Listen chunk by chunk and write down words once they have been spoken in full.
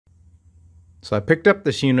So I picked up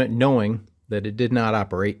this unit knowing that it did not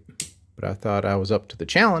operate, but I thought I was up to the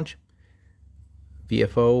challenge.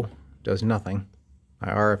 VFO does nothing. My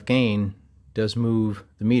RF gain does move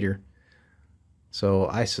the meter. So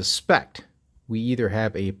I suspect we either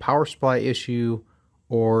have a power supply issue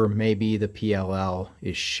or maybe the PLL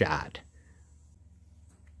is shot.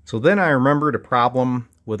 So then I remembered a problem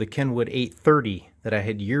with a Kenwood 830 that I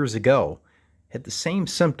had years ago. It had the same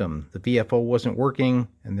symptom. The VFO wasn't working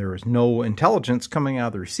and there was no intelligence coming out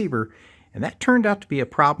of the receiver, and that turned out to be a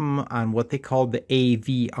problem on what they called the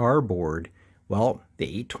AVR board. Well, the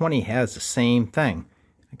 820 has the same thing.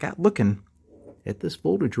 I got looking at this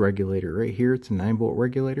voltage regulator right here. It's a 9-volt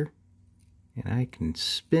regulator, and I can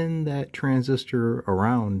spin that transistor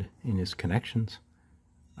around in its connections.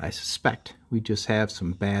 I suspect we just have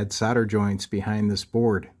some bad solder joints behind this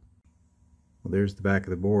board. Well, there's the back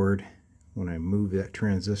of the board. When I move that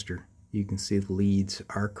transistor, you can see the leads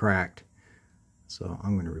are cracked. So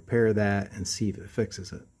I'm going to repair that and see if it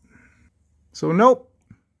fixes it. So nope,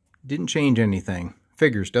 didn't change anything.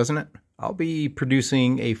 Figures, doesn't it? I'll be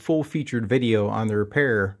producing a full-featured video on the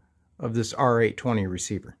repair of this R-820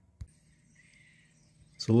 receiver.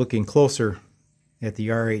 So looking closer at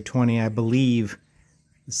the R-820, I believe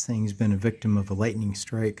this thing's been a victim of a lightning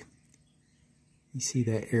strike. You see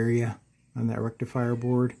that area on that rectifier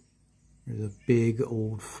board? There's a big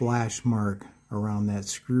old flash mark around that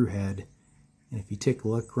screw head. And if you take a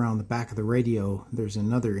look around the back of the radio, there's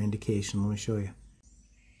another indication. Let me show you.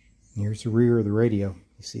 Here's the rear of the radio.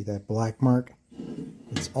 You see that black mark?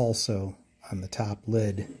 It's also on the top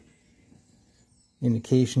lid.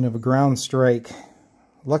 Indication of a ground strike.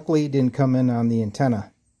 Luckily it didn't come in on the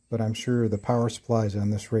antenna, but I'm sure the power supplies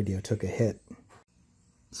on this radio took a hit.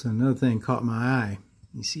 So another thing caught my eye.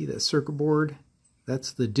 You see that circuit board?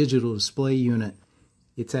 That's the digital display unit.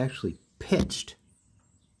 It's actually pitched.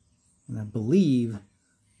 And I believe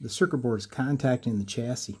the circuit board is contacting the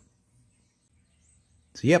chassis.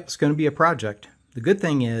 So yep, it's going to be a project. The good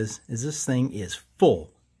thing is this thing is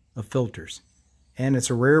full of filters. And it's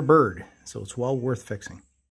a rare bird, so it's well worth fixing.